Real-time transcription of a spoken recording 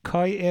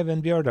Kai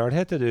Even Bjørdal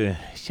heter du,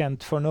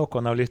 kjent for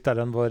noen av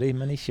lytterne våre,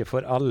 men ikke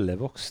for alle,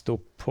 vokst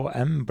opp på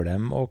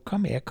Emblem. Og hva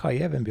med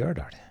Kai Even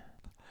Bjørdal?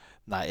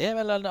 Nei, jeg er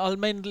vel en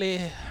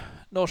alminnelig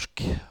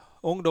norsk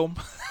ungdom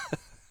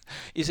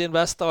i sin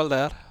beste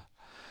alder.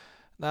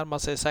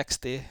 Nærmer seg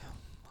 60.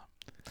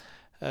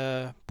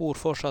 Bor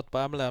fortsatt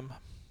på Emblem.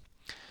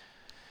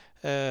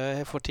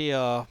 Jeg er for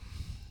tida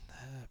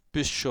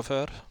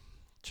bussjåfør.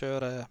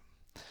 Kjører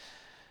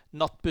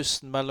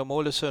nattbussen mellom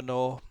Ålesund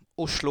og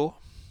Oslo.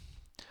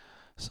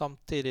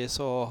 Samtidig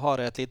så har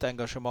jeg et lite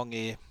engasjement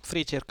i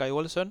Frikirka i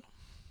Ålesund.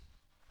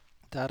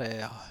 Der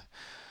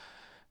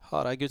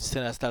har jeg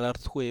gudstjeneste eller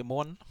 2 i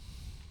måneden.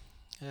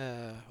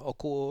 Og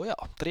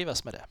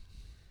trives med det.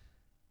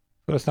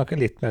 For å snakke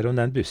litt mer om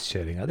den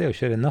busskjøringen. Det er å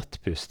kjøre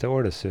nattbuss til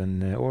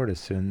Ålesund,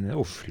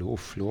 Oslo,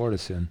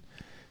 Ålesund.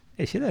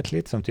 Er ikke det et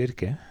slitsomt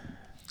yrke?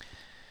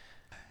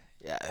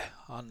 Ja,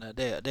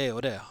 det er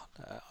jo det.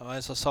 Og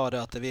jeg sa det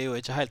at vi er jo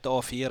ikke helt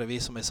A4,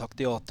 vi som har sagt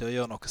ja til å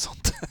gjøre noe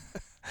sånt.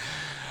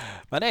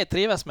 Men jeg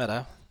trives med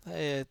det.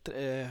 Jeg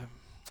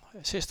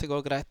synes det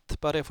går greit.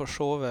 Bare jeg får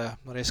sove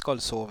når jeg skal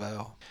sove.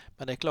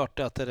 Men det er klart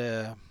at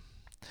jeg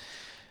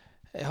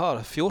har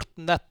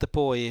 14 netter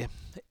på i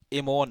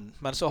måneden,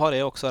 men så har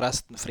jeg også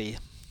resten fri.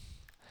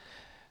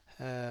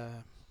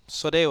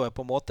 Så det er jo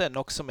på en måte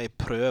noe som jeg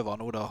prøver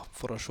nå da,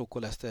 for å se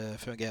hvordan det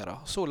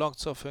fungerer. Så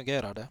langt så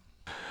fungerer det.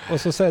 Og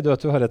så sier du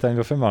at du har et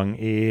engasjement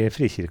i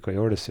Frikirka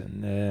i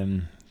Ålesund.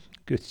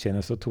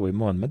 Gudstjeneste 2 i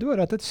måneden. Men du har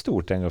hatt et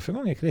stort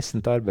engasjement i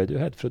kristent arbeid. Du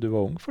helt fra du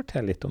var ung.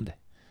 Fortell litt om det.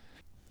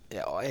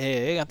 Ja, jeg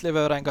har egentlig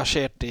vært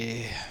engasjert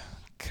i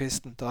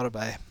kristent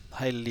arbeid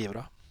hele livet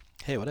da.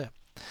 Jeg har jo det.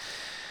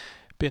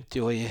 Begynte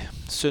jo i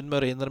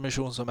Sunnmøre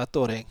Indremisjon som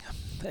 1-åring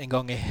en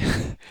gang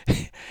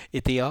i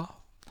tida.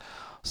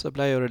 Så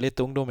ble jo det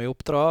litt ungdom i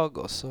oppdrag,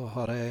 og så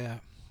har jeg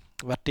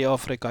vært i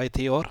Afrika i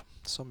 10 år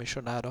som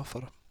misjonær da,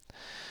 for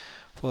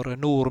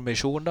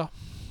Nordmisjon da.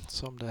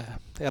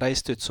 Jeg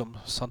reiste ut som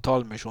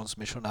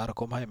santalmisjonsmisjonær og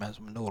kom hjem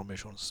som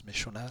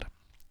nordmisjonsmisjonær.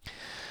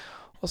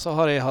 Og så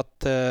har jeg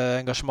hatt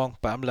engasjement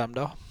på Emblem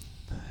da,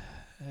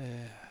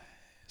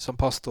 som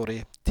pastor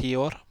i 10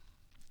 år.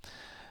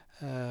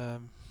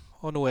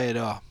 Og nå er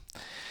jeg da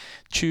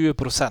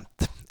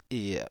 20%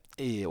 i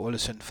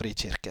Ålesund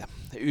Frikirke.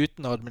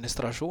 Uten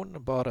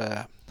administrasjon,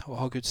 bare å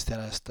ha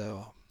gudstjeneste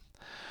og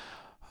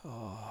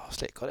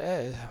slik. Og det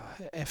er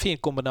en fin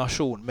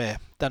kombinasjon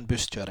med den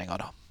busskjøringen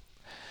da.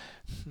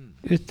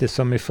 Ute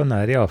som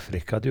misjonær i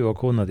Afrika, du og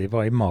kona di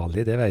var i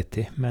Mali, det vet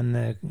jeg. Men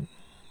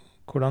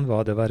hvordan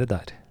var det å være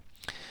der?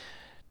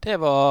 Det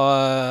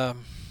var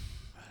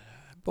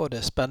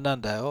både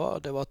spennende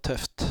og det var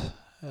tøft.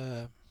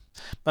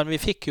 Men vi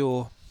fikk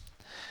jo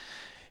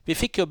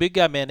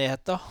bygge en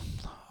menighet da.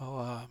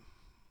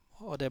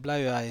 Og det ble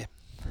jo jeg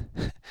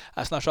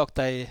snart sagt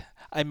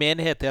en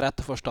menighet i rette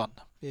forstand.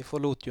 Vi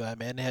forlot jo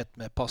en menighet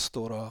med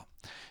pastor og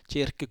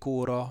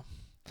kirkekor og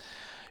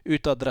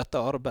utadrettet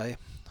arbeid.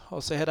 Og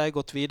så har de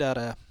gått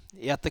videre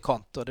i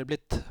etterkant, og det er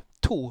blitt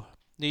 2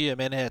 nye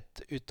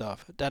menighet ut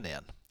av den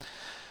igjen.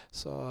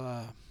 Så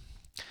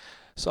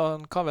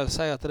han kan vel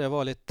si at det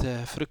var litt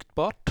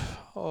fruktbart,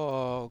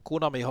 og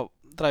kona mi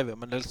drev jo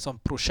med litt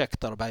sånn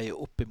prosjektarbeid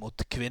opp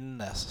imot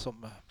kvinnene, som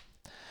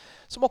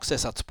også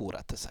har satt spor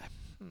etter seg.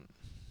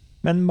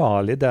 Men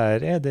Mali,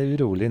 der er det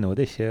urolig nå.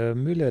 Det er ikke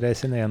mulig å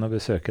reise ned og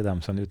besøke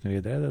dem sånn uten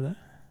videre, er det det?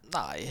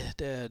 Nei,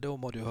 da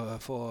må du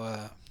få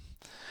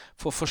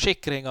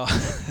forsikringer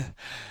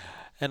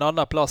en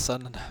annen plass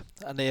enn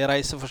i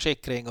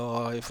reiseforsikring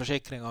og i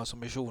forsikringer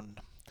som misjonen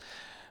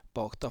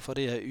bak. Da,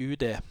 fordi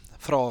UD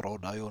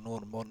fraråder jo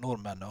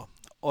nordmenn å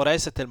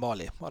reise til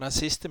Mali. Og den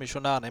siste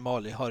misjonæren i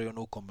Mali har jo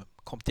nå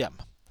kommet hjem.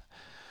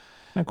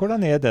 Men hvordan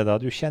er det da?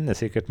 Du kjenner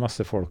sikkert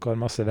masse folk, har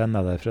masse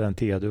venner der fra den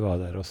tida du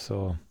var der, og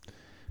så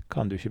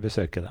kan du ikke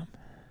besøke dem?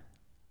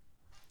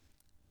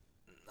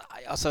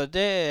 Nei, altså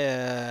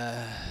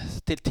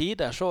til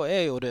tider så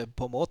er jo det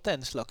på en måte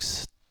en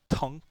slags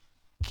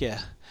tanke.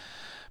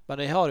 Men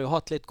jeg har jo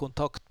hatt litt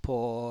kontakt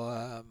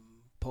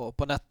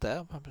på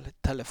nettet,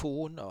 litt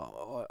telefon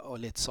og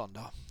litt sånn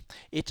da.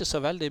 Ikke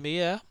så veldig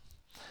mye,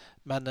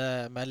 men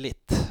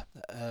litt.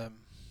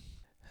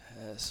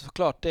 Så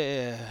klart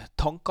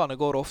tankene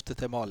går ofte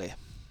til Mali.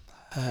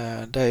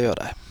 Det gjør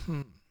de.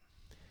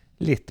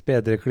 Litt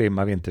bedre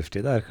klima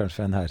vinterstid der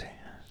kanskje enn her?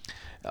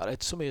 Ja, det er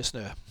ikke så mye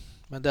snø,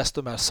 men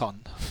desto mer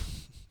sand.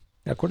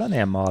 Ja, hvordan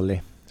er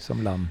Mali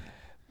som land?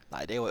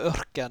 Nei, det er jo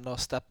ørken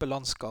og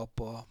steppelandskap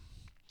og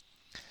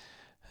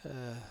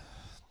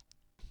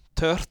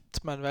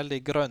tørt, men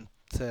veldig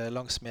grønt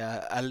langs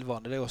med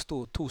elvene. Det er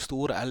jo 2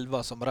 store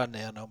elver som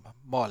renner gjennom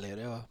Mali. Det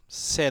er jo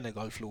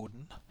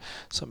Senegalfloden,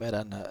 som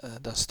er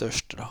den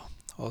største da,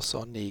 og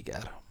så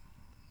Niger.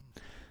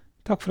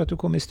 Takk for at du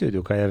kom i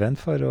studio, Kai Even,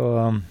 for å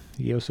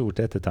gi oss ord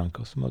til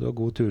ettertanke. Så må du ha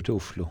god tur til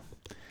Oslo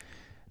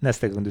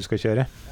neste gang du skal kjøre.